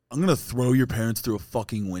I'm gonna throw your parents through a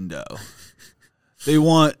fucking window. They don't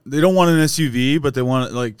want an SUV, but they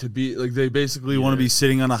want it like to be like they basically want to be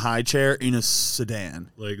sitting on a high chair in a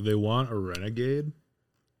sedan. Like they want a Renegade.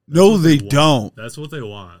 No, they don't. That's what they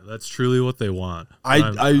want. That's truly what they want.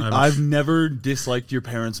 I've never disliked your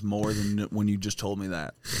parents more than when you just told me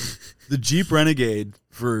that. The Jeep Renegade,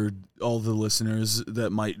 for all the listeners that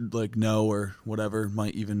might like know or whatever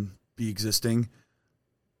might even be existing,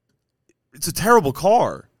 it's a terrible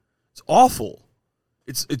car. It's awful.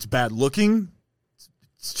 It's bad looking.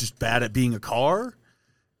 It's just bad at being a car.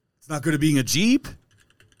 It's not good at being a Jeep.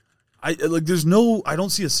 I don't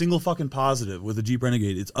see a single fucking positive with a Jeep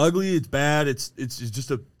Renegade. It's ugly, it's bad, it's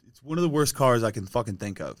one of the worst cars I can fucking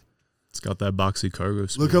think of. It's got that boxy cargo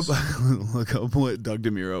space. Look up what Doug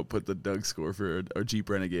DeMuro put the Doug score for our Jeep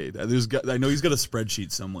Renegade. I know he's got a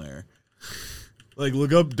spreadsheet somewhere. Like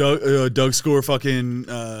look up Doug score fucking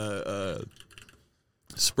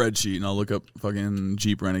spreadsheet, and I'll look up fucking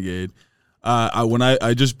Jeep Renegade.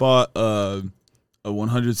 I just bought a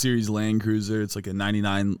 100 series Land Cruiser. It's like a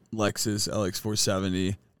 99 Lexus LX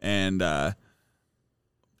 470, and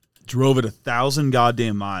drove it 1,000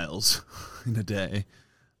 goddamn miles in a day,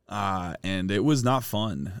 and it was not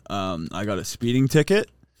fun. I got a speeding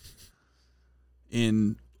ticket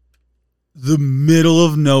in the middle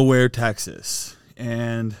of nowhere, Texas,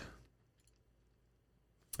 and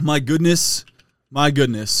my goodness,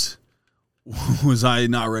 was I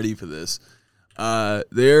not ready for this?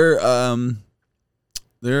 They're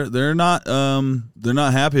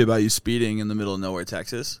not happy about you speeding in the middle of nowhere,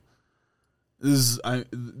 Texas. This is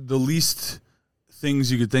the least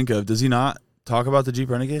things you could think of. Does he not talk about the Jeep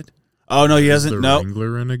Renegade? Oh no, he hasn't. The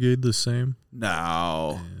Wrangler Renegade the same?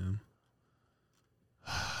 No. Damn.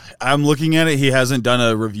 I'm looking at it. He hasn't done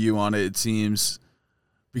a review on it. It seems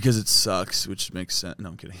because it sucks, which makes sense. No,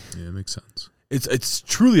 I'm kidding. Yeah, it makes sense. It's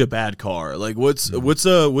truly a bad car. Like what's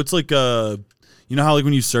like you know how like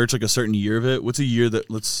when you search like a certain year of it, what's a year that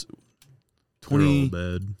let's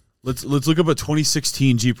look up a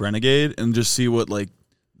 2016 Jeep Renegade and just see what like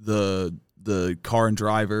the car and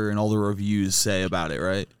driver and all the reviews say about it,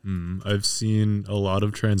 right? I've seen a lot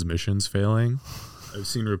of transmissions failing. I've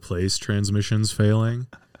seen replaced transmissions failing.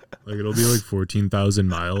 Like it'll be like 14,000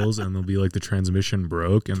 miles and they'll be like the transmission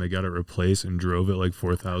broke and they got it replaced and drove it like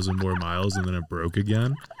 4,000 more miles and then it broke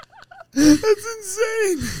again. That's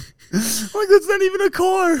insane. Like that's not even a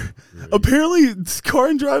car. Right. Apparently, it's car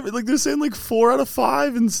and driver. Like they're saying like 4 out of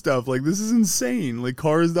 5 and stuff. Like this is insane. Like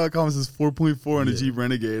Cars.com says 4.4 on a Jeep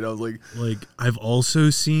Renegade. I was like I've also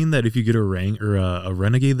seen that if you get a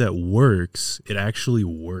Renegade that works, it actually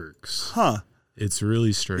works. Huh? It's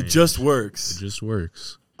really strange. It just works. It just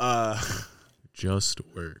works. Just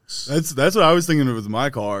works. That's what I was thinking of with my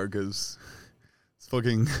car because it's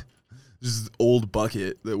fucking. Just an old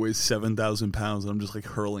bucket that weighs 7,000 pounds, and I'm just like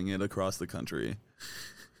hurling it across the country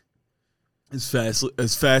as fast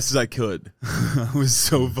as I could. I was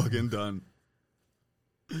so fucking done.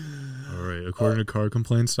 All right, according to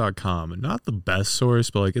CarComplaints.com, not the best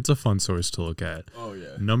source, but like it's a fun source to look at. Oh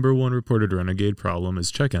yeah. Number one reported Renegade problem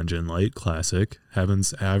is check engine light. Classic.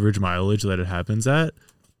 Happens average mileage that it happens at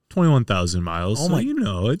 21,000 miles. Oh so my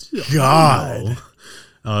it's God.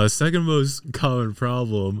 Second most common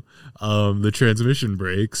problem, the transmission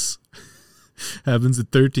breaks. Happens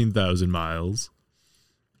at 13,000 miles.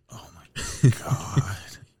 Oh my God.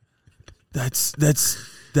 That's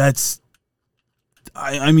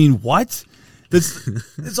I mean, what?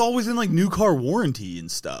 It's always in like new car warranty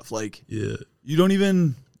and stuff. Like yeah. You don't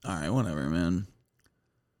even all right, whatever, man.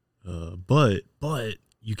 But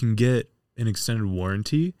you can get an extended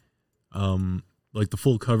warranty, like the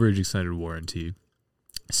full coverage extended warranty.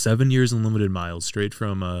 7 years unlimited miles straight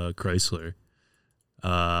from Chrysler.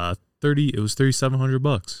 It was $3,700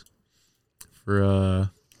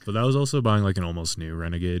 but that was also buying like an almost new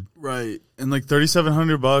Renegade. Right. And like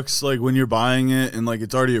 $3,700 like when you're buying it and like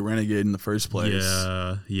it's already a Renegade in the first place.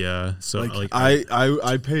 Yeah. So like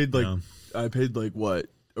I paid like what?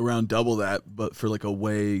 Around double that, but for like a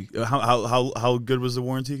way how good was the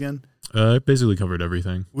warranty again? It basically covered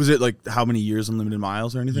everything. Was it like how many years unlimited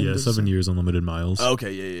miles or anything? Yeah, 7 years unlimited miles.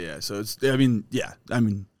 Okay, yeah. So it's I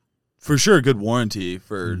mean, for sure a good warranty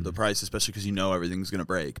for the price, especially because you know everything's gonna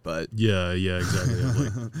break. But yeah, exactly.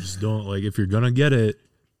 Like, just don't like if you're gonna get it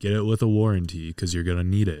with a warranty because you're gonna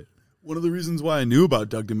need it. One of the reasons why I knew about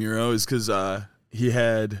Doug DeMuro is because he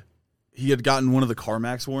had gotten one of the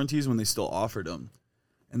CarMax warranties when they still offered them.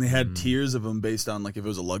 And they had tiers of them based on like if it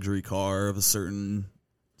was a luxury car of a certain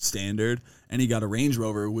standard. And he got a Range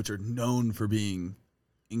Rover, which are known for being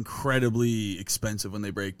incredibly expensive when they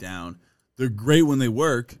break down. They're great when they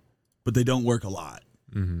work, but they don't work a lot.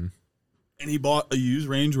 Mm-hmm. And he bought a used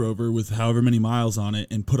Range Rover with however many miles on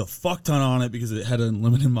it and put a fuck ton on it because it had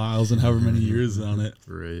unlimited miles and however many years on it.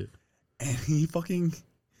 Right. And he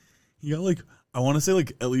got like, I want to say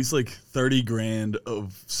like at least like 30 grand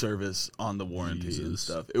of service on the warranty and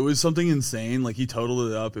stuff. It was something insane. Like he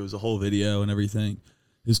totaled it up. It was a whole video and everything.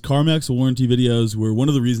 His CarMax warranty videos were one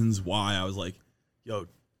of the reasons why I was like, yo,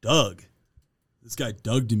 Doug, this guy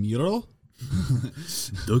Doug DeMuro.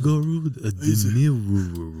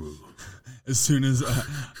 As soon as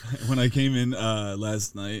when I came in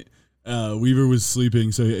last night, Weaver was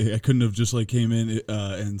sleeping, so I couldn't have just like came in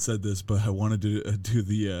and said this, but I wanted to do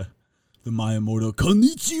the Miyamoto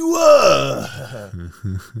Konnichiwa.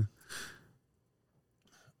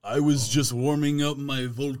 I was just warming up my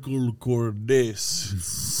vocal cordes.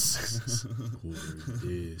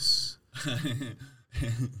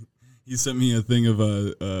 He sent me a thing of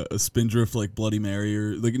a Spindrift like Bloody Mary,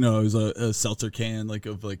 or like no, it was a seltzer can like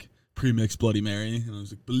of like pre-mixed Bloody Mary, and I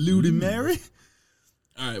was like, Bloody Mary.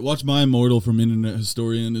 All right, watch My Immortal from Internet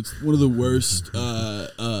Historian. It's one of the worst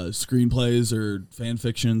screenplays or fan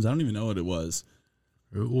fictions. I don't even know what it was.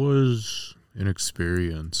 It was an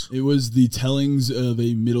experience. It was the tellings of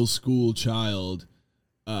a middle school child.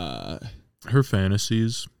 Her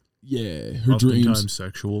fantasies. Yeah, her dreams. Oftentimes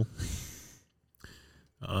sexual.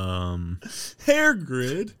 Hair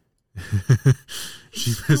grid.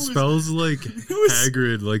 She spells like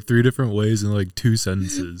Hagrid like 3 different ways in like 2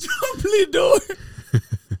 sentences. Dumbledore.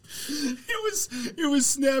 It was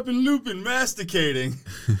snapping, looping, masticating.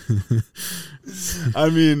 I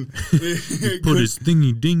mean, put his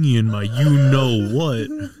thingy dingy in my you know what.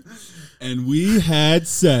 And we had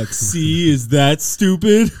sex. See, is that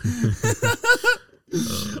stupid?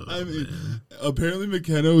 I mean, apparently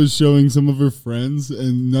McKenna was showing some of her friends,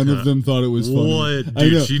 and none of them thought it was funny. What,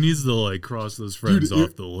 dude? She needs to like cross those friends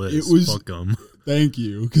off the list. Fuck them. Thank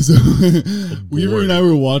you, because Weaver and I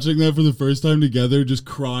were watching that for the first time together, just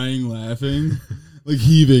crying, laughing, like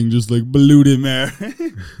heaving, just like Bloody Mary.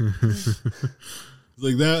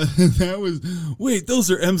 Like that. That was. Wait, those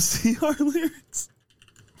are MCR lyrics.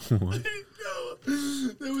 What? I didn't know.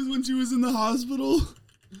 That was when she was in the hospital.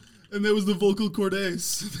 And that was the vocal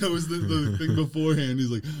cordes. That was the thing beforehand. He's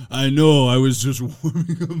like, I know, I was just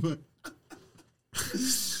warming up my...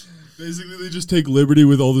 Basically, they just take liberty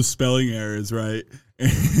with all the spelling errors, right? And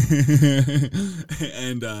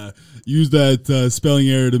use that spelling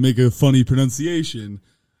error to make a funny pronunciation.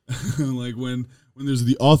 Like when there's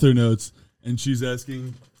the author notes, and she's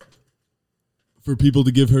asking for people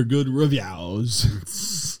to give her good reviews.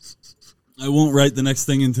 I won't write the next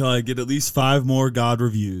thing until I get at least 5 more God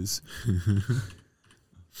reviews.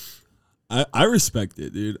 I respect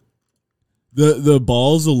it, dude. The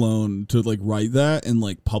balls alone to like write that and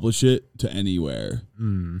like publish it to anywhere.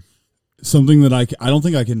 Something that I don't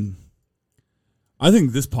think I can. I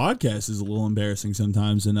think this podcast is a little embarrassing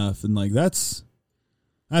sometimes enough, and like that's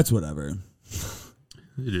whatever.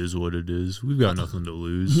 It is what it is. We've got nothing to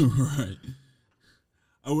lose. Right.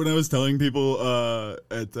 When I was telling people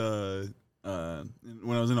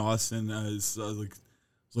when I was in Austin, I was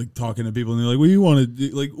like talking to people, and they're like, "What do you want to do?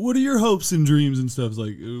 Like, what are your hopes and dreams and stuff?" It's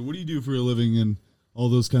like, what do you do for a living and all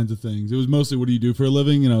those kinds of things. It was mostly, what do you do for a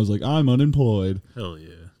living? And I was like, I'm unemployed. Hell yeah.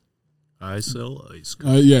 I sell ice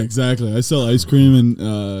cream. Yeah, exactly. I sell ice cream,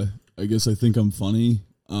 and I guess I think I'm funny.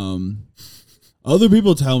 Other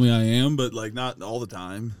people tell me I am, but like not all the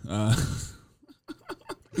time.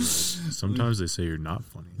 Sometimes they say you're not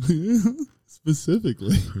funny.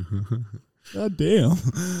 Specifically. God damn.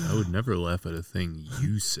 I would never laugh at a thing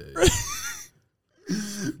you say.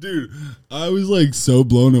 Dude, I was like so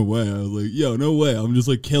blown away. I was like, yo, no way. I'm just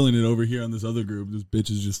like killing it over here on this other group. This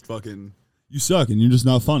bitch is just fucking, you suck and you're just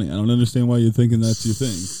not funny. I don't understand why you're thinking that's your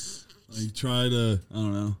thing. Like, try to, I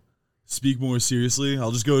don't know, speak more seriously.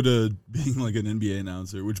 I'll just go to being like an NBA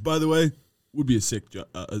announcer, which, by the way, would be a sick job.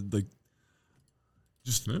 Like,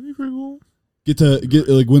 just that'd be pretty cool. Get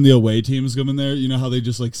like when the away teams come in there, you know how they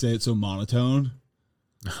just like say it so monotone?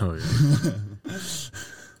 Oh yeah.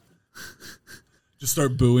 Just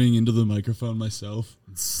start booing into the microphone myself.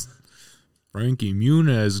 Frankie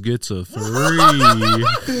Muniz gets a 3. Frankie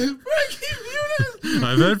Muniz!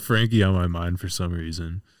 I've had Frankie on my mind for some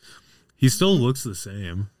reason. He still looks the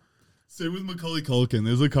same. Same with Macaulay Culkin.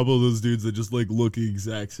 There's a couple of those dudes that just like look the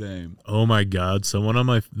exact same. Oh my god!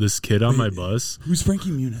 This kid on my bus. Who's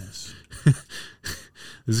Frankie Muniz?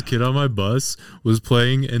 This kid on my bus was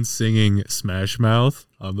playing and singing Smash Mouth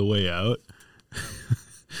on the way out.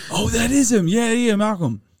 Oh, that is him. Yeah,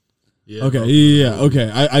 Malcolm. Yeah. Okay, yeah.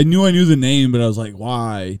 Okay, I knew the name, but I was like,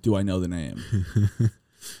 why do I know the name?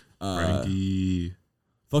 Frankie.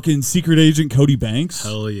 Fucking secret agent Cody Banks.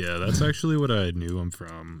 Hell yeah. That's actually what I knew him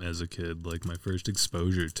from as a kid. Like my first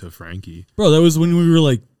exposure to Frankie. Bro, that was when we were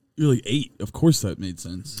like, you were like 8. Of course that made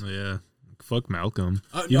sense. Yeah. Fuck Malcolm.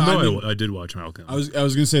 No, I did watch Malcolm. I was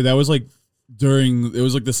gonna say that was like it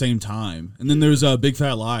was like the same time. And then there's a Big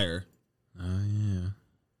Fat Liar. Yeah.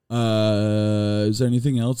 Is there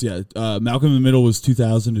anything else? Yeah. Malcolm in the Middle was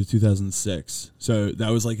 2000 to 2006. So that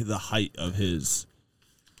was like the height of his.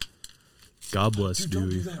 God bless Dude, don't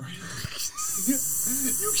do Dewey. that right now.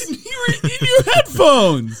 You can hear it in your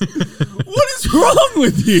headphones. What is wrong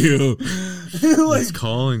with you? Like, It's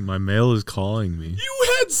calling. My mail is calling me. you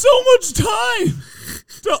had so much time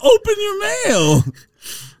to open your mail.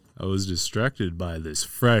 I was distracted by this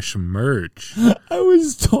fresh merch. I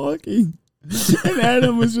was talking. And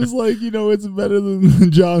Adam was just like, it's better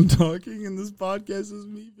than John talking, and this podcast is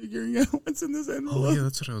me figuring out what's in this envelope. Oh yeah,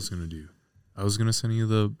 that's what I was gonna do. I was gonna send you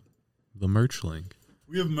the merch link.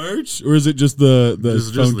 We have merch, or is it just the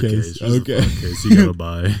phone case? Just Okay. the phone case you gotta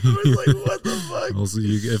buy. I was like, what the fuck? Also,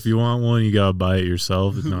 if you want one, you gotta buy it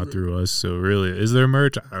yourself. It's not through us. So really, is there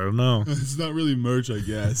merch? I don't know. It's not really merch, I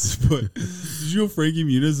guess. But did you know Frankie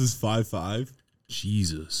Muniz is 5'5"?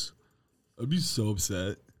 Jesus, I'd be so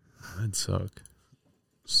upset. that'd suck.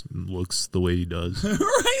 Looks the way he does.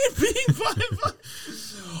 Right? Being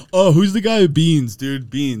 5'5". Oh, who's the guy with Beans, dude?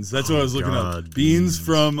 Beans. That's what I was looking God, up. Beans Beans.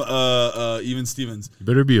 from Even Stevens. You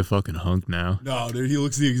better be a fucking hunk now. No, dude, he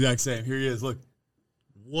looks the exact same. Here he is. Look.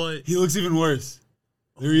 What? He looks even worse.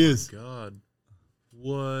 There he is. God.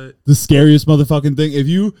 What? The scariest motherfucking thing. If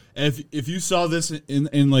you saw this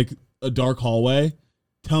in like a dark hallway,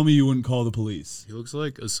 tell me you wouldn't call the police. He looks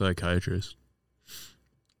like a psychiatrist.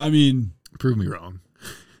 I mean, Prove me wrong.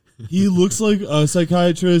 he looks like a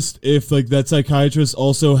psychiatrist if like that psychiatrist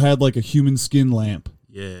also had like a human skin lamp.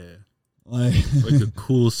 Yeah. Like Like a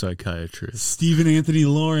cool psychiatrist. Stephen Anthony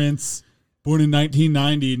Lawrence, born in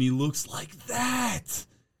 1990, and he looks like that.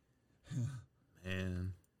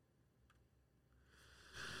 Man.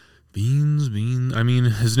 Beans. I mean,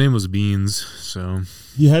 his name was Beans, so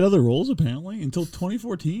He had other roles apparently until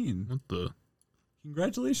 2014. what the?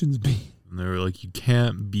 Congratulations, Beans. And they were like, you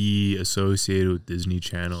can't be associated with Disney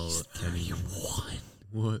Channel anymore.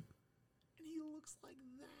 What? And he looks like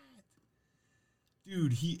that.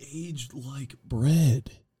 Dude, he aged like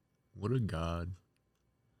bread. What a god.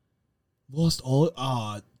 Lost all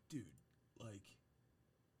dude, like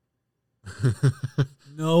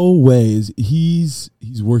no ways. He's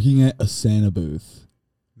working at a Santa booth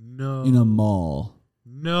No. in a mall.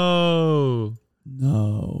 No.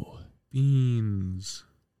 No. Beans.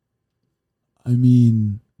 I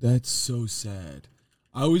mean, that's so sad.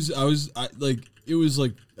 I like it was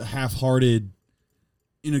like a half-hearted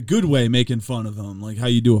in a good way making fun of him, like how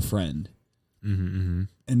you do a friend. Mm-hmm.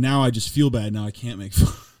 And now I just feel bad. Now I can't make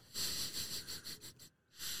fun.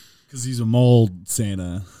 Because he's a mall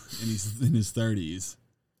Santa and he's in his 30s.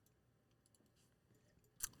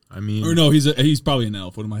 I mean, Or no, he's probably an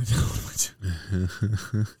elf. What am I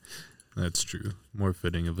doing? that's true. More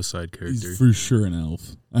fitting of a side character. He's for sure an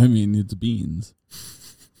elf. I mean, it's Beans.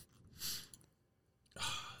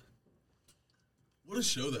 What a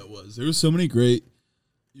show that was. There was so many great.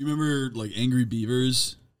 You remember like Angry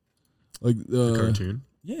Beavers? Like The cartoon?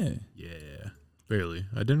 Yeah. Yeah. Barely.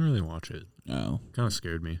 I didn't really watch it. Oh, Kind of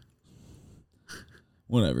scared me.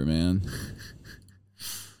 whatever, man.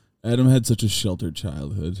 Adam had such a sheltered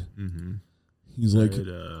childhood. Mm-hmm. He's like, I had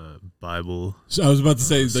a Bible. so I was about to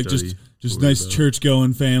say, like study just to worry nice about. church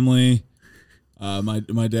going family.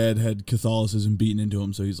 My dad had Catholicism beaten into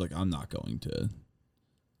him, so he's like, I'm not gonna.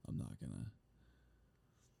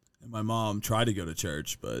 And my mom tried to go to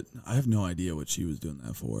church, but I have no idea what she was doing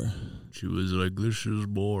that for. She was like, this is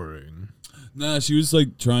boring. Nah, she was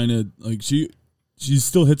like trying to like she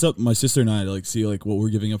still hits up my sister and I to like see like what we're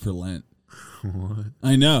giving up for Lent. What?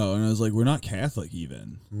 I know, and I was like, we're not Catholic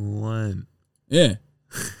even. Lent. Yeah.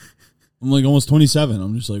 I'm like almost 27.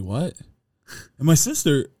 I'm just like, what? And my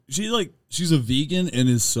sister, she's a vegan and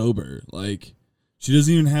is sober. Like, she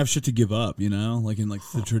doesn't even have shit to give up, like in like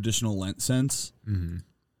the traditional Lent sense. Mm-hmm.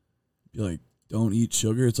 Be like, don't eat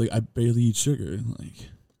sugar. It's like, I barely eat sugar. Like,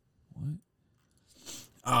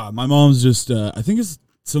 what? My mom's just, I think it's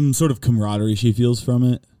some sort of camaraderie she feels from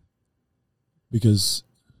it because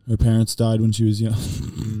her parents died when she was young.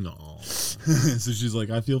 No. So she's like,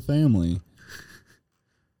 I feel family.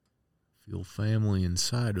 Feel family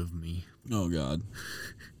inside of me. Oh, God.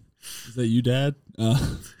 Is that you, Dad?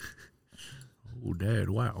 Oh, Dad,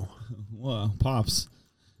 wow. Wow, Pops.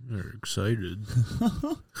 You're excited.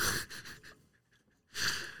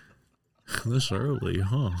 This early,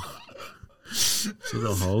 huh? So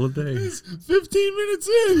the holidays. 15 minutes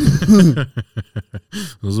in.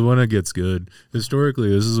 This is when it gets good. Historically,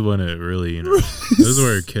 this is when it really, this is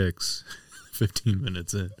where it kicks. 15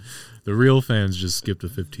 minutes in. The real fans just skip to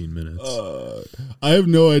 15 minutes. I have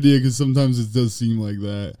no idea because sometimes it does seem like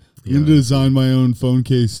that. I'm going to design my own phone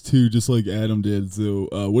case too, just like Adam did. So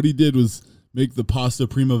what he did was make the Pasta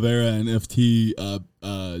Primavera NFT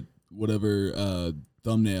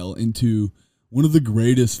thumbnail into one of the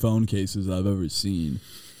greatest phone cases I've ever seen.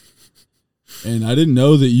 And I didn't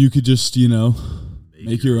know that you could just,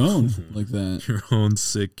 make your own like that. Your own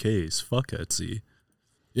sick case. Fuck Etsy.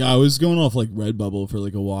 Yeah, I was going off like Redbubble for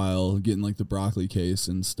like a while, getting like the broccoli case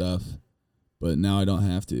and stuff. But now I don't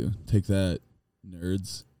have to. Take that,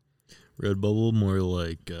 nerds. Redbubble, more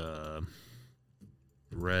like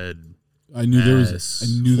red. I knew there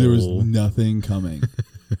was nothing coming.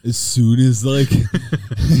 As soon as like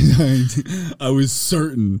I was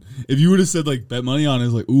certain. If you would have said like bet money on it,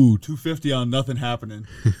 it's like, ooh, $250 on nothing happening.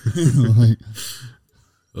 Like,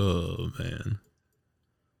 oh man.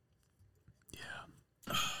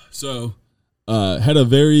 Yeah. So had a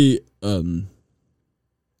very I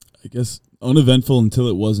guess uneventful until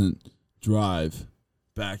it wasn't drive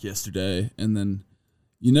back yesterday, and then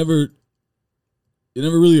you never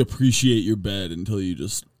really appreciate your bed until you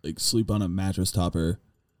just like sleep on a mattress topper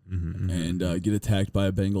and get attacked by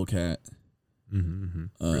a Bengal cat.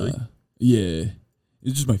 Really? Yeah,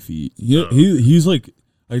 it's just my feet. He's like,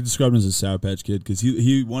 I described him as a Sour Patch Kid because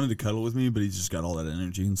he wanted to cuddle with me, but he's just got all that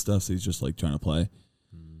energy and stuff, so he's just like trying to play.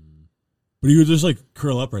 But he would just like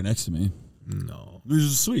curl up right next to me. No, it was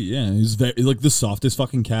just sweet. Yeah, he's very like the softest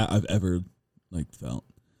fucking cat I've ever like felt,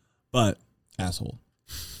 but asshole.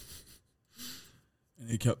 And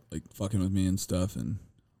he kept like fucking with me and stuff, and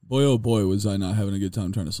boy oh boy was I not having a good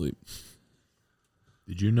time trying to sleep.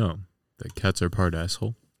 Did you know that cats are part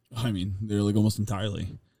asshole? I mean, they're like almost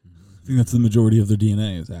entirely. I think that's the majority of their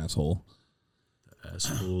DNA is asshole. The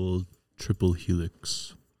asshole triple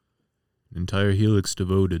helix. An entire helix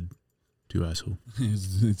devoted to asshole.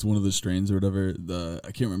 It's one of the strains or whatever.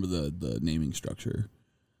 I can't remember the naming structure.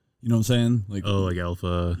 You know what I'm saying? Like like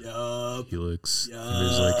alpha helix. And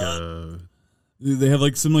there's like they have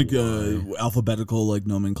like some like alphabetical like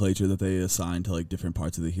nomenclature that they assign to like different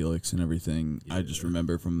parts of the helix and everything. Yeah. I just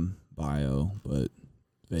remember from bio, but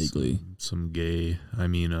vaguely. Some gay. I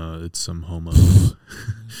mean, it's some homo.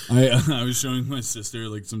 I was showing my sister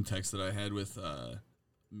like some text that I had with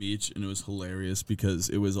Meech, and it was hilarious because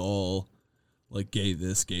it was all like gay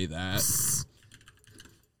this, gay that.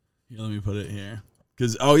 Here, let me put it here.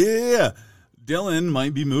 Because yeah, Dylan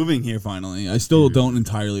might be moving here finally. I still don't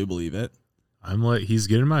entirely believe it. I'm like, he's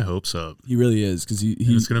getting my hopes up. He really is, because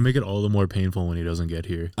it's gonna make it all the more painful when he doesn't get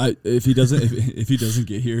here. If he doesn't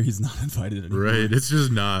get here, he's not invited anymore. Right? It's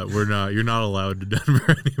just not. We're not. You're not allowed to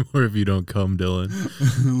Denver anymore if you don't come, Dylan.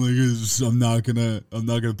 I'm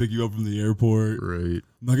not gonna pick you up from the airport. Right.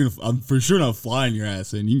 I'm for sure not flying your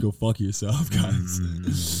ass in. You can go fuck yourself,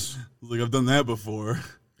 guys. Like I've done that before.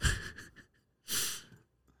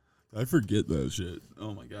 I forget that shit.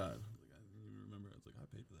 Oh my god.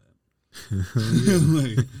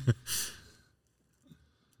 Like,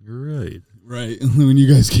 you're right. Right. When you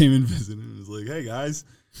guys came and visited, it was like, hey guys,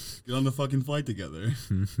 get on the fucking flight together.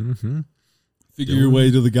 Figure your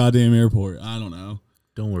way to the goddamn airport. I don't know.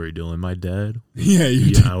 Don't worry, Dylan. My dad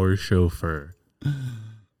our chauffeur.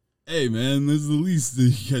 Hey man, this is the least that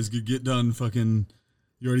you guys could get done. Fucking,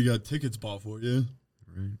 you already got tickets bought for you.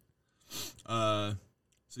 Right.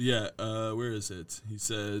 So yeah, where is it? He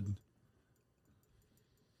said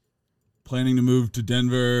planning to move to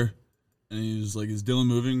Denver, and he was like, is Dylan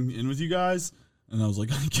moving in with you guys? And I was like,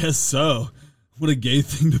 I guess so. What a gay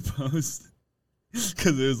thing to post.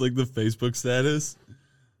 Because it was like the Facebook status.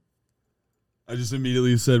 I just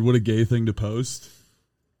immediately said, what a gay thing to post.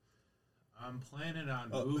 I'm planning on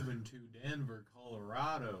moving to Denver,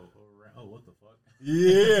 Colorado. Oh, what the fuck?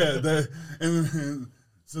 Yeah.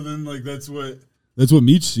 So then like that's what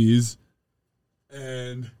Meech sees.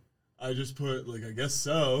 And I just put like, I guess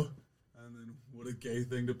so. What a gay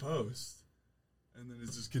thing to post. And then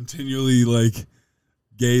it's just continually like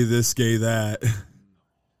gay this, gay that.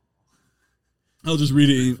 I'll just read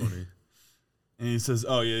it. And he says,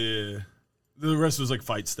 oh, yeah. The rest was like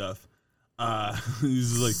fight stuff.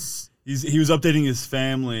 He's like, he was updating his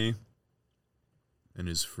family. And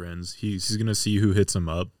his friends. He's going to see who hits him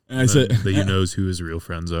up. And I said that he knows who his real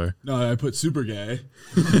friends are. No, I put super gay.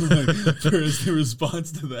 First, the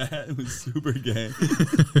response to that was super gay.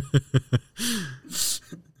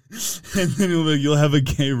 And then you'll have a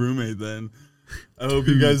gay roommate then. I hope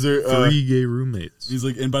you guys are 3 gay roommates. He's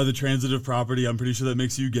like, and by the transitive property, I'm pretty sure that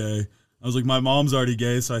makes you gay. I was like, my mom's already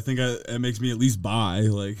gay, so I think it makes me at least bi.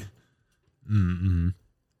 Like,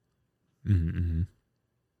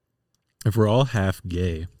 if we're all half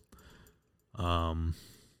gay, and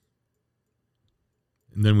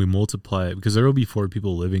then we multiply it, because there will be 4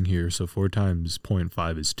 people living here, so 4 times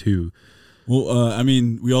 0.5 is 2. well, I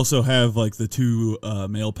mean, we also have like the 2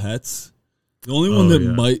 male pets. The only one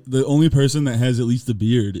the only person that has at least a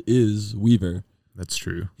beard is Weaver. That's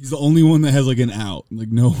true. He's the only one that has like an out. Like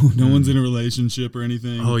no one's in a relationship or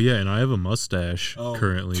anything. Oh yeah, and I have a mustache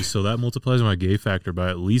currently, so that multiplies my gay factor by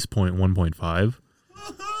at least 1.5.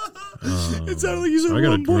 It sounded like you said I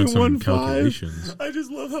gotta run some 1.15. calculations. I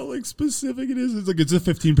just love how like specific it is. It's like it's a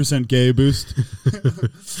 15% gay boost.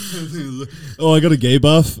 Oh, I got a gay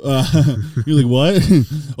buff. You're like, what?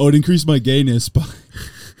 Oh, it increased my gayness by.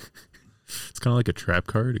 It's kind of like a trap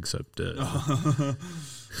card, except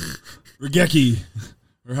Regeki,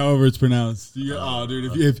 or however it's pronounced. Dude,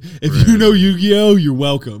 if you know Yu-Gi-Oh, you're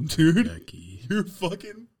welcome, dude. Regeki. You're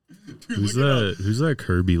fucking. Dude, Who's that? Who's that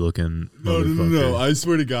Kirby looking? No! I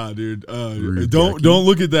swear to God, dude. Don't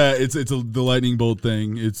look at that. It's the lightning bolt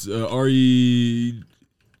thing. It's REGKI.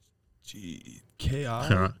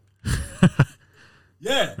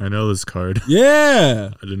 Yeah, I know this card.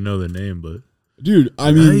 Yeah, I didn't know the name, but dude,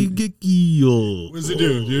 I mean, Raigeki. what does it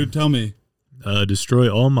do, dude? Tell me. Destroy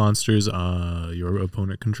all monsters your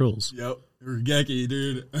opponent controls. Yep, Regeki,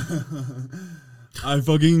 dude. I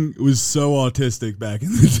fucking was so autistic back in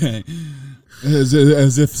the day,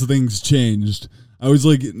 as if things changed. I was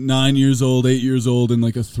like 9 years old, 8 years old, in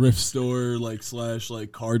like a thrift store, like /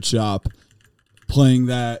 like card shop, playing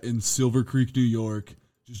that in Silver Creek, New York,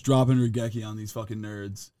 just dropping Regeki on these fucking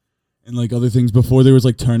nerds, and like other things before there was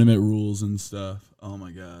like tournament rules and stuff. Oh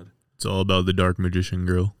my God, It's all about the Dark Magician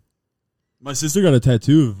Girl. my sister got a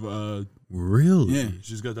tattoo of. Really? Yeah,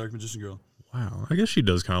 she's got Dark Magician Girl. Wow. I guess she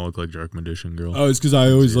does kind of look like Dark Magician Girl. Oh, it's because I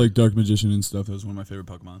always like Dark Magician and stuff. That was one of my favorite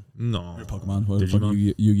Pokemon. No. Favorite Pokemon. What the fuck,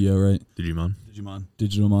 Digimon? Yu-Gi-Oh, right? Digimon.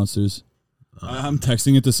 Digital monsters. I'm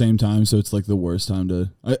texting at the same time, so it's like the worst time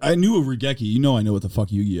to. I knew a Regeki. You know, I know what the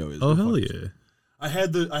fuck Yu-Gi-Oh is. Oh, hell yeah. I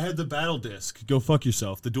had the battle disc. Go fuck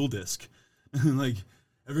yourself. The dual disc. Like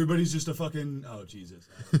everybody's just a fucking. Oh Jesus.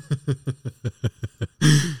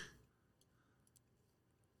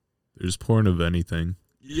 There's porn of anything.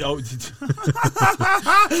 Yo. You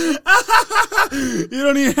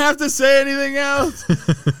don't even have to say anything else.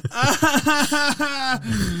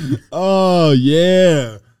 Oh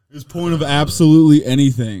yeah. There's porn of absolutely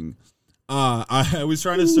anything. I was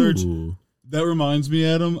trying to search. Ooh. That reminds me,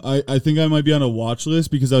 Adam. I think I might be on a watch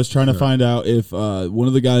list because I was trying to find out if one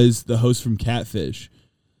of the guys, the host from Catfish,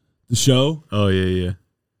 the show. Oh, yeah.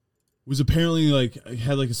 Was apparently like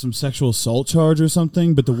had like some sexual assault charge or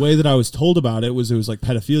something, but the way that I was told about it was like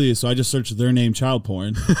pedophilia, so I just searched their name, child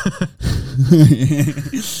porn,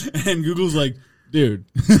 and Google's like, dude,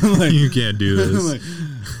 like, You can't do this. like,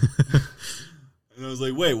 and I was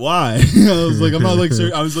like, wait, why? I was like, I'm not like,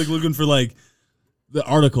 I was like looking for like the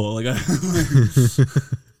article, like,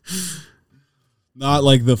 not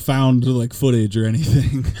like the found like footage or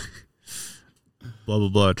anything. Blah, blah,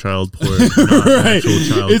 blah, child porn. Not Right. actual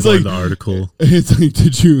child It's porn, like- the article. It's like,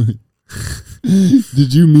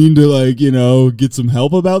 did you mean to like, get some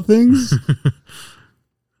help about things?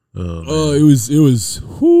 Oh, It was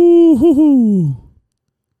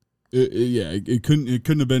it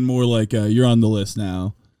couldn't have been more like you're on the list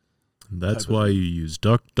now. that's why you use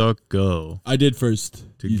DuckDuckGo. I did first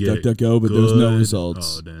To use get DuckDuckGo, but there was no good-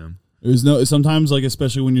 results. Oh, damn. There's no sometimes like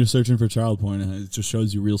especially when you're searching for child porn, it just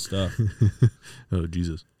shows you real stuff. Oh,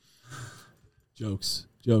 Jesus. Jokes,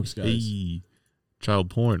 guys. Hey, child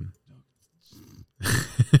porn.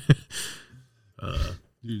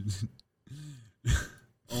 Dude.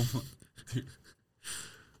 Oh my, dude.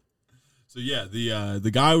 So yeah,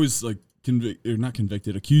 the guy was like not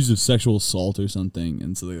convicted, accused of sexual assault or something,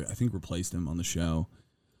 and so they I think replaced him on the show.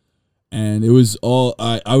 And it was all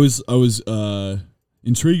I was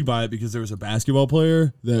intrigued by it because there was a basketball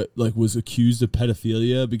player that like was accused of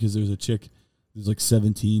pedophilia because there was a chick who was like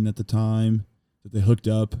 17 at the time that they hooked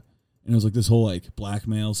up, and it was like this whole like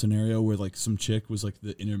blackmail scenario where like some chick was like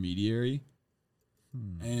the intermediary.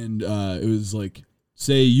 And it was like,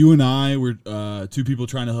 say you and I were 2 people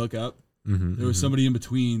trying to hook up. There was somebody in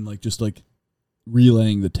between, like just like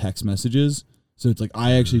relaying the text messages. So it's like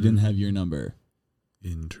I actually didn't have your number.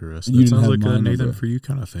 Interesting. You That didn't sounds have like my a Nathan number. for you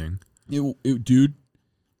kind of thing. Dude,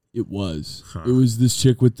 it was. Huh. It was this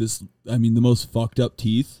chick with this. I mean, the most fucked up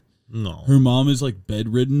teeth. No. Her mom is like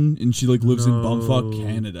bedridden, and she like lives in No. bumfuck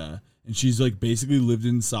Canada, and she's like basically lived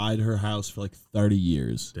inside her house for like 30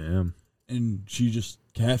 years, Damn. and she just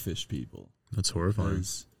catfished people. That's horrifying.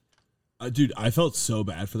 Because dude, I felt so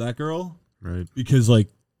bad for that girl. Right. Because, like,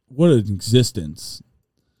 what an existence.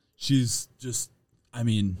 She's just, I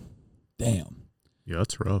mean, damn. Yeah,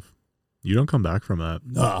 that's rough. You don't come back from that.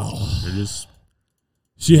 No. You're just.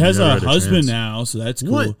 She has never a had a husband chance. now, so that's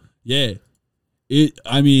cool. What? Yeah.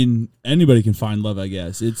 I mean, anybody can find love, I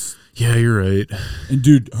guess. Yeah, you're right. And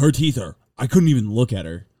dude, her teeth are, I couldn't even look at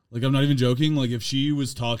her. Like, I'm not even joking. Like, if she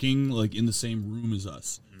was talking, like, in the same room as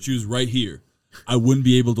us, she was right here, I wouldn't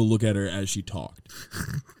be able to look at her as she talked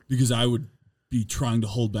because I would be trying to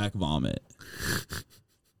hold back vomit.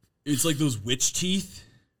 It's like those witch teeth,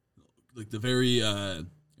 like the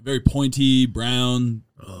very pointy, brown,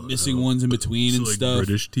 missing ones in between So, and like stuff.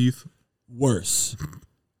 British teeth. Worse.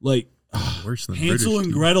 Like, Worse than Hansel British and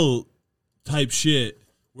teeth. Gretel type shit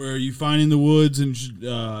where you find in the woods and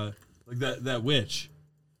like that witch.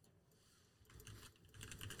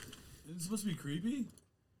 Is it supposed to be creepy?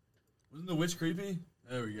 Wasn't the witch creepy?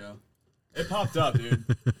 There we go. It popped up, dude.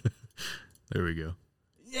 There we go.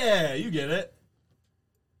 Yeah, you get it.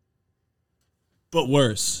 But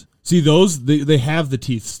worse. See, those, they have the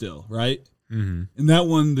teeth still, right? Mm-hmm. And that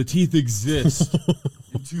one, the teeth exist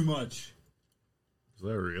and too much. Is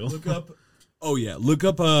that real? Look up. Oh yeah, look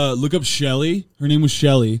up Shelly. Her name was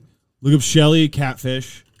Shelly. Look up Shelly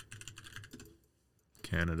catfish.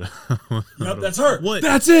 Canada. Yep, that's her. What?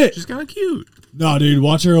 That's it. She's kind of cute. No, dude,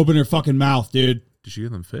 watch her open her fucking mouth, dude. Did she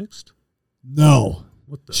get them fixed? No.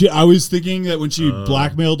 What the? I was thinking that when she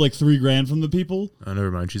blackmailed like $3,000 from the people. Oh, never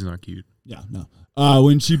mind. She's not cute. Yeah, no.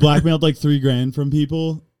 When she blackmailed like $3,000 from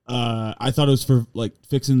people, I thought it was for like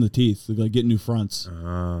fixing the teeth, like getting new fronts.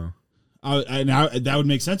 Oh. That would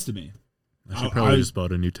make sense to me. She probably just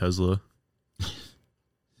bought a new Tesla.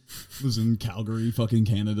 Was in Calgary, fucking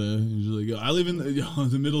Canada. Usually, I live in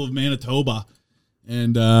the middle of Manitoba,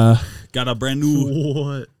 and got a brand new.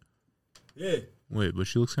 What? Yeah, Wait, but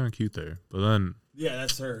she looks kind of cute there. But then yeah,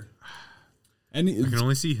 that's her. And I can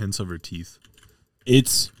only see hints of her teeth.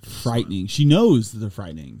 it's frightening. She knows that they're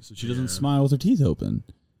frightening, so she doesn't smile with her teeth open,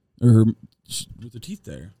 or with her teeth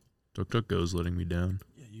there. DuckDuckGo's letting me down.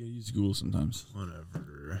 Yeah, you gotta use Google sometimes,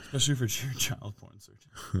 Whatever. especially for child porn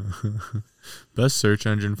search. Best search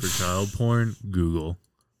engine for child porn? Google.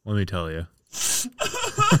 Let me tell you.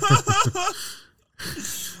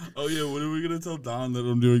 Oh yeah, what are we gonna tell Don that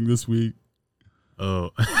I'm doing this week?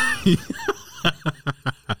 Oh.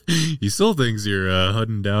 He still thinks you're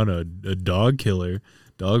hunting down a dog killer,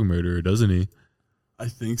 dog murderer, doesn't he? I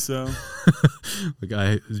think so. Like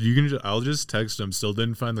I'll just text him. Still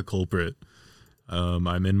didn't find the culprit.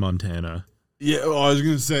 I'm in Montana. Yeah, I was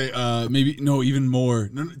gonna say maybe no, even more.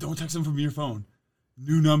 No, don't text him from your phone.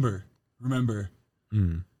 New number. Remember,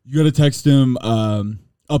 you got to text him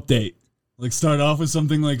update. Like start off with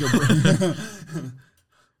something like.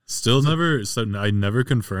 Still never. So I never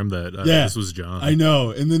confirmed that. Yeah, this was John. I know,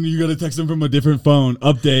 and then you got to text him from a different phone.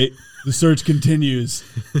 Update. The search continues.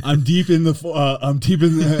 I'm deep in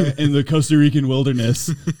the in the Costa Rican wilderness.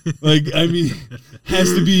 Like I mean,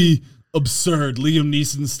 has to be absurd, Liam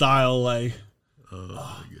Neeson style. Like. Oh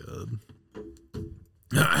my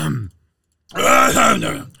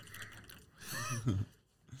god.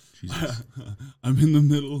 Jesus. I'm in the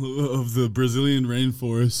middle of the Brazilian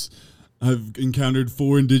rainforest. I've encountered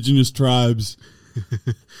 4 indigenous tribes,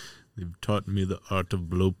 They've taught me the art of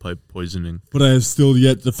blowpipe poisoning. but I have still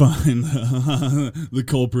yet to find the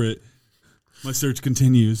culprit. My search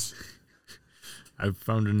continues. I've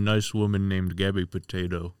found a nice woman named Gabby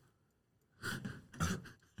Potato.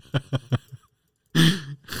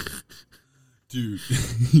 Dude,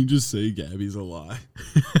 you just say Gabby's a lie.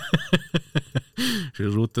 She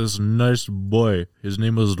was with this nice boy. His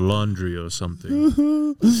name was Laundry or something.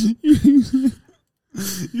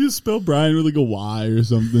 You spell Brian with like a Y or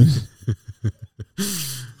something. Can't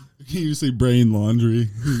you say Brain Laundry?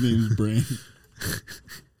 His name's Brain.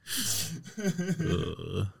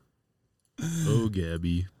 Oh,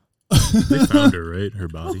 Gabby. They found her, right? Her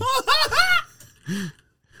body. A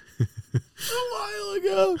while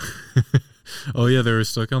ago. Oh yeah, they were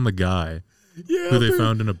stuck on the guy Yeah, who they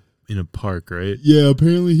found in a park, right? Yeah,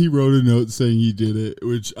 apparently he wrote a note saying he did it,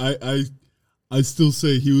 which I still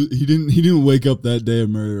say he didn't wake up that day a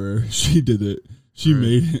murderer. She did it. She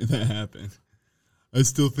made that happen. I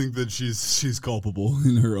still think that she's culpable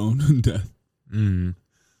in her own death. Mm.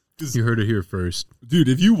 You heard it here first. Dude,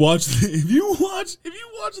 if you watch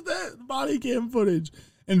that body cam footage,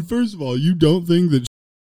 and first of all, you don't think that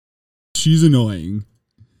she's annoying,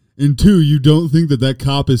 and 2, you don't think that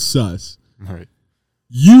cop is sus. Right.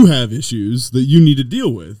 You have issues that you need to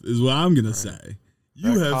deal with, is what I'm gonna say.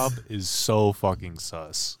 Cop is so fucking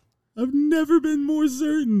sus. I've never been more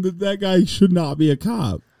certain that guy should not be a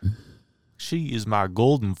cop. She is my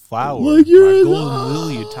golden flower, Like, my you're golden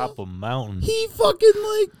lily atop a mountain. He fucking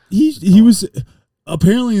he was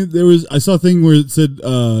apparently there was I saw a thing where it said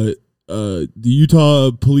the Utah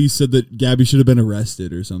police said that Gabby should have been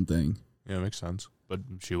arrested or something. Yeah, makes sense. But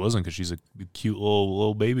she wasn't because she's a cute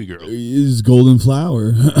little baby girl. Is golden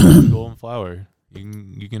flower. Golden flower.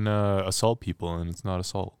 You can assault people and it's not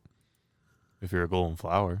assault if you're a golden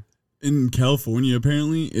flower. In California,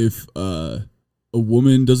 apparently, if a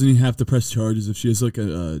woman doesn't even have to press charges if she has like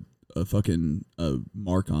a fucking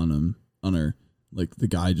mark on her, like the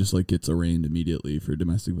guy just like gets arraigned immediately for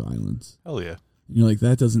domestic violence. Hell yeah. And you're like,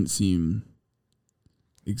 that doesn't seem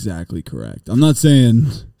exactly correct. I'm not saying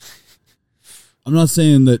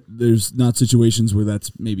that there's not situations where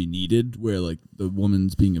that's maybe needed, where like the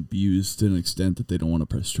woman's being abused to an extent that they don't want to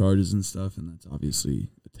press charges and stuff, and that's obviously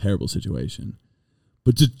a terrible situation.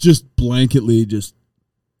 But to just blanketly just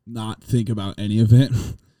not think about any of it.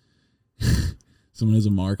 Someone has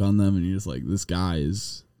a mark on them and you're just like, this guy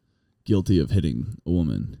is guilty of hitting a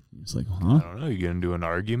woman. You're just like, huh? I don't know. You get into an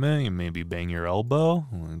argument, you maybe bang your elbow,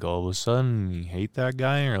 and all of a sudden you hate that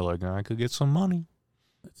guy, and you're like, I could get some money.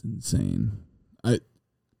 That's insane. I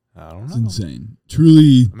don't It's know. insane.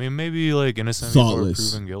 Truly. I mean, maybe like innocent Thoughtless. people are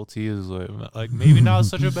proven guilty is like maybe not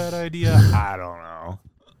such a bad idea. I don't know.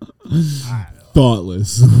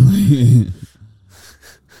 Thoughtless.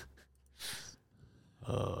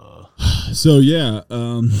 So yeah,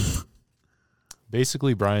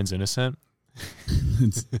 basically Brian's innocent.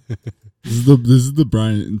 this is the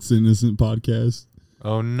Brian Innocent podcast.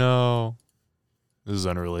 Oh no, this is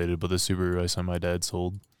unrelated, but the Subaru I saw my dad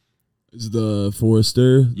sold. Is the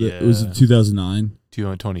Forester? Yeah. It was 2009.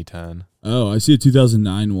 2010. Oh, I see a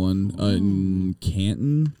 2009 one in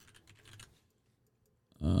Canton.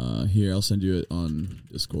 Here, I'll send you it on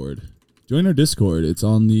Discord. Join our Discord. It's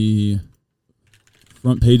on the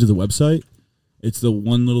front page of the website. It's the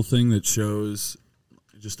one little thing that shows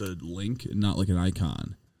just a link and not like an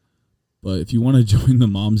icon. But if you want to join the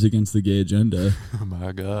Moms Against the Gay Agenda, Oh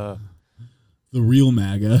my god. the real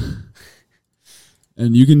MAGA,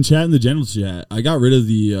 and you can chat in the general chat. I got rid of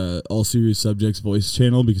the All Serious Subjects voice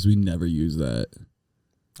channel because we never use that.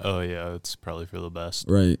 Oh yeah, it's probably for the best.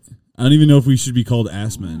 Right. I don't even know if we should be called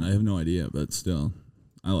ass men. I have no idea, but still,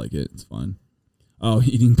 I like it. It's fun. Oh,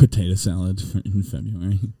 eating potato salad in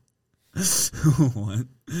February. What?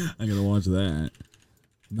 I gotta watch that.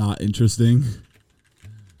 Not interesting.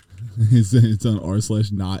 It's on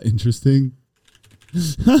r/not interesting.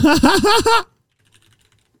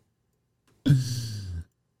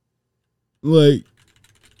 Like,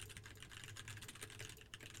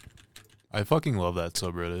 I fucking love that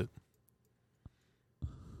subreddit.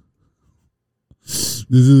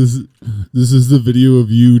 this is the video of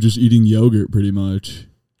you just eating yogurt, pretty much.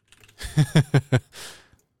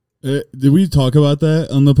 Did we talk about that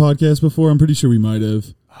on the podcast before? I'm pretty sure we might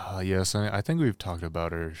have. Yes, I think we've talked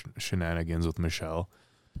about her shenanigans with Michelle.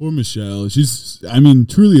 Poor Michelle. She's, I mean,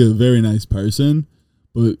 truly a very nice person,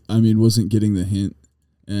 but, I mean, wasn't getting the hint.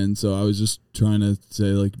 And so I was just trying to say,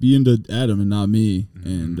 like, be into Adam and not me.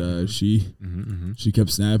 Mm-hmm. And she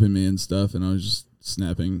kept snapping me and stuff, and I was just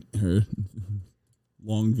snapping her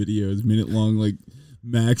long videos, minute-long, like,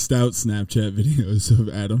 maxed out Snapchat videos of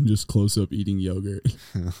Adam just close up eating yogurt.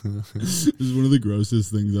 This is one of the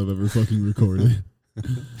grossest things I've ever fucking recorded.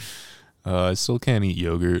 I still can't eat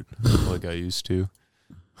yogurt like I used to.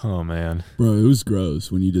 Oh man, Bro, it was gross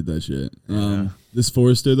when you did that shit. Yeah. This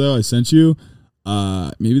Forester though, I sent you.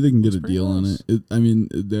 Maybe they can get Looks a deal on pretty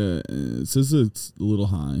it. It says it's a little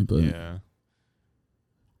high, but yeah.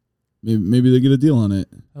 maybe they get a deal on it.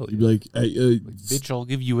 Hell You'd be yeah. like, hey, Like, bitch, I'll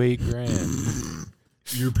give you $8,000.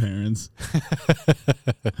 your parents.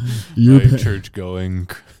 Your pa- church going,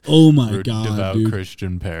 Oh my god, devout dude.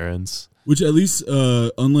 Christian parents. Which at least,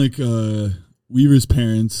 unlike Weaver's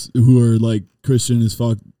parents, who are like Christian as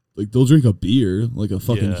fuck, like they'll drink a beer like a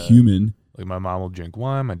fucking Yeah. human, Like my mom will drink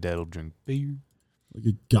wine, my dad will drink beer. like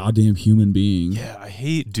a goddamn human being. Yeah, I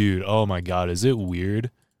hate, dude. Oh my god, is it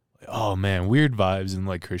weird? Oh man, weird vibes in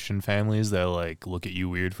like Christian families that like look at you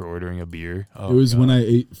weird for ordering a beer. Oh, It was when God, I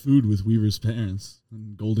ate food with Weaver's parents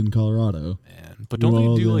in Golden, Colorado. man. But we don't were they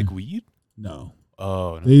all do there. like weed? No,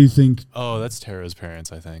 Oh, no. they think Oh, that's Tara's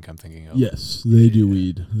parents. I think I'm thinking of. yes, they do Yeah.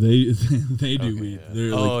 weed. They do Okay, weed. yeah.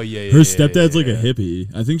 They're Oh like, yeah, yeah. her yeah, stepdad's yeah, like a yeah.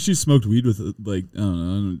 hippie. I think she smoked weed with like I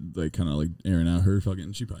don't know, like kind of like airing out her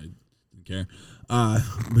fucking. She probably didn't care.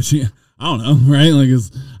 But she, I don't know, right? Like,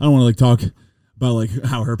 I don't want to like talk about like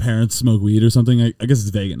how her parents smoke weed or something. I guess it's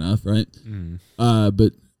vague enough, right? Mm.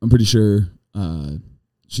 But I'm pretty sure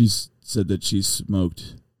she's said that she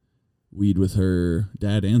smoked weed with her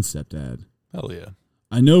dad and stepdad. Hell yeah.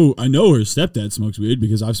 I know her stepdad smokes weed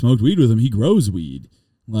because I've smoked weed with him. He grows weed.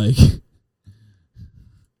 Like,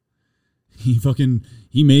 he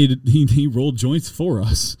rolled joints for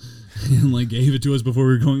us and like gave it to us before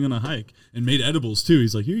we were going on a hike and made edibles too.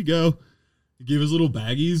 He's like, here you go. He gave us little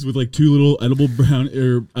baggies with like 2 little edible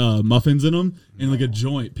muffins in them and like a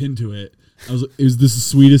joint pinned to it. It was the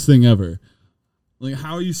sweetest thing ever. Like,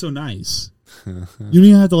 how are you so nice? You don't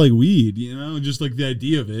even have to like weed, you know? Just like the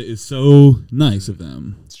idea of it is so nice of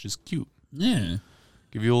them. It's just cute. Yeah.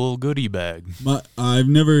 Give you a little goodie bag. I've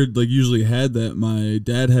never like usually had that. My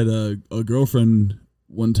dad had a girlfriend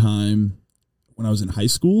one time when I was in high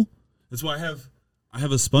school. That's why I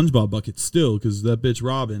have a SpongeBob bucket still, because that bitch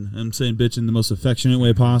Robin, I'm saying bitch in the most affectionate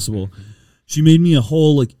way possible. She made me a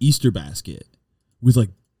whole like Easter basket with like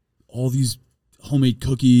all these homemade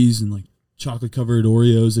cookies and like chocolate covered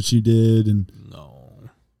Oreos that she did. And No.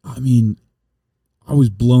 I mean, I was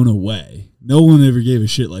blown away. No one ever gave a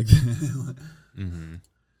shit like that. Mm-hmm.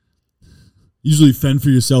 Usually fend for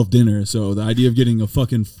yourself dinner. So the idea of getting a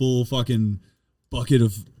fucking full fucking bucket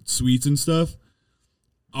of sweets and stuff,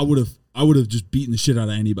 I would have just beaten the shit out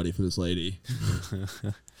of anybody for this lady.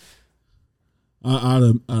 I'd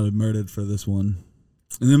have murdered for this one.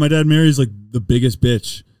 And then my dad marries like the biggest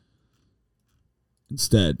bitch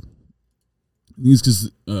instead. I think it's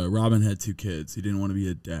because Robin had 2 kids. He didn't want to be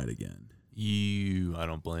a dad again. I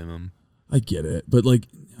don't blame him. I get it. But like,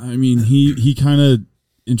 I mean, he kind of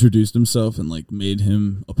introduced himself and like made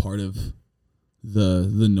him a part of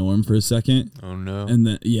the norm for a second. Oh no. And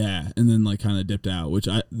then like kind of dipped out, which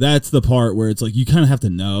that's the part where it's like you kind of have to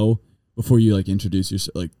know before you like introduce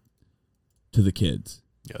yourself like to the kids.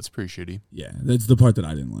 Yeah, it's pretty shitty. Yeah, that's the part that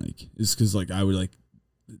I didn't like. Is because like I would like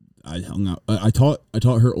I hung out. I taught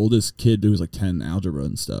her oldest kid who was like 10 algebra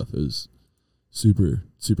and stuff. It was super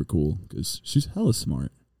cool because she's hella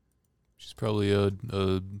smart. She's probably a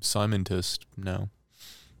scientist now,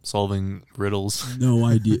 solving riddles. No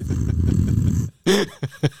idea.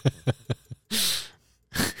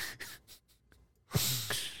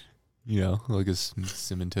 You know, like a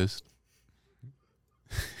cementist.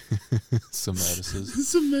 Somaticist.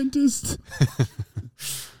 Cementist.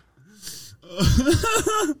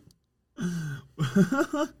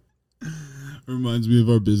 Reminds me of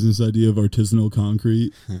our business idea of artisanal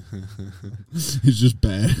concrete. It's just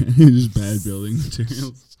bad. It's just bad building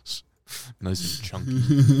materials. Nice and chunky.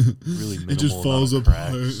 Really minimal. It just falls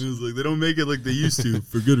apart. It's like they don't make it like they used to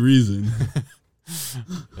for good reason.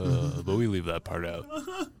 But we leave that part out.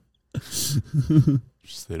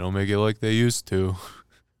 Just, they don't make it like they used to.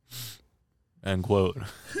 End quote. ...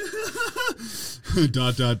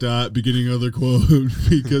 Beginning other quote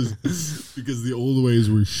because the old ways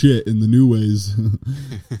were shit and the new ways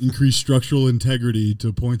increase structural integrity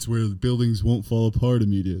to points where the buildings won't fall apart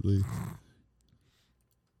immediately.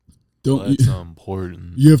 That's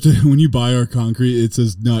important. You have to, when you buy our concrete, it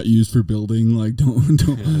says not used for building. Like don't.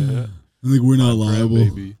 Yeah. I think we're not liable.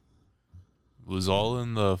 Baby. It was all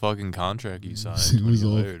in the fucking contract you signed when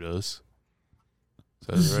you hired us.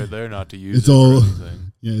 Says right there not to use it's it all, for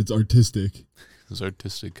anything. Yeah, it's artistic. It's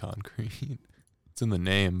artistic concrete. It's in the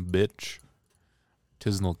name, bitch.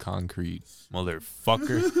 Artisanal concrete,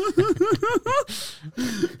 motherfucker.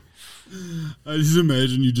 I just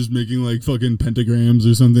imagine you just making like fucking pentagrams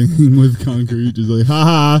or something with concrete, just like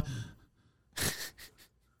ha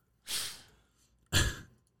ha.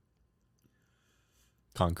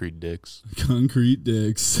 Concrete dicks. Concrete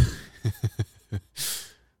dicks.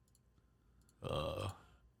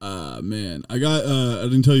 Man, I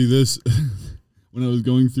didn't tell you this. When I was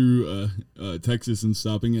going through Texas and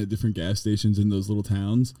stopping at different gas stations in those little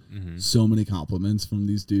towns, so many compliments from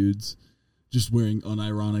these dudes just wearing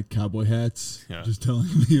unironic cowboy hats, just telling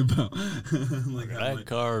me about like that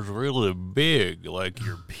car's really big, like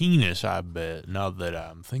your penis, I bet, now that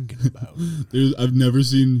I'm thinking about it. I've never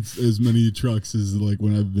seen as many trucks as like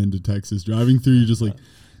when I've been to Texas. Driving through, you're just like,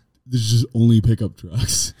 there's just only pickup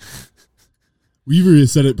trucks. Weaver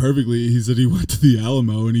said it perfectly. He said he went to the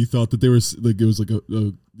Alamo and he thought that they were like it was like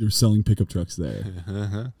they were selling pickup trucks there.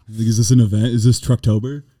 Like, is this an event? Is this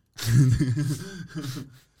Trucktober?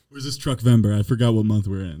 Or is this Truckvember? I forgot what month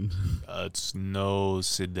we're in. It's no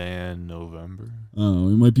sedan November. Oh,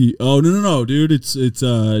 it might be. Oh no, dude! It's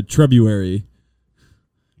Trebuary.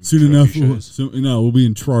 Soon enough. We'll be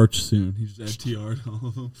in Trarch soon. He just FTR'd all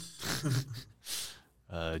of them.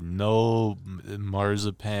 No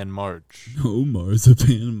marzipan March. No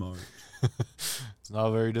marzipan March. It's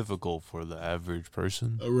not very difficult for the average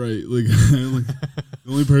person. Right. Like the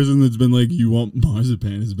only person that's been like, you want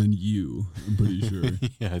marzipan has been you. I'm pretty sure.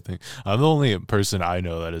 Yeah, I think I'm the only person I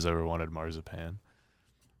know that has ever wanted marzipan.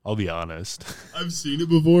 I'll be honest. I've seen it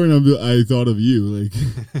before, and I thought of you. Like,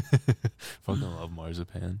 Fucking love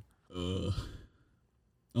marzipan.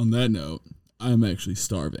 On that note, I'm actually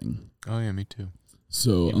starving. Oh yeah, me too.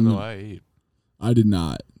 So Even though I ate. I did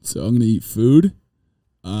not. So I'm gonna eat food.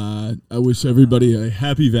 I wish everybody a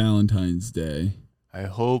happy Valentine's Day. I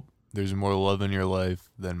hope there's more love in your life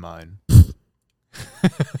than mine.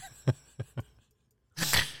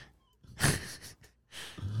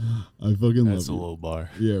 I fucking That's love a you. low bar.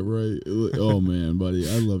 Yeah, right. Oh man, buddy,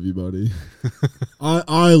 I love you, buddy.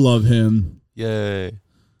 I love him, Yay.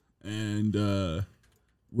 and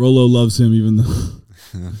Rolo loves him, even though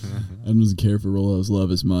Adam doesn't care for Rolo's love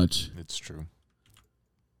as much. It's true.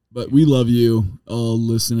 But we love you, all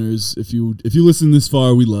listeners. If you listen this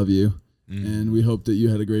far, we love you, Mm. and we hope that you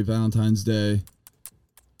had a great Valentine's Day.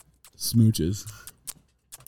 Smooches.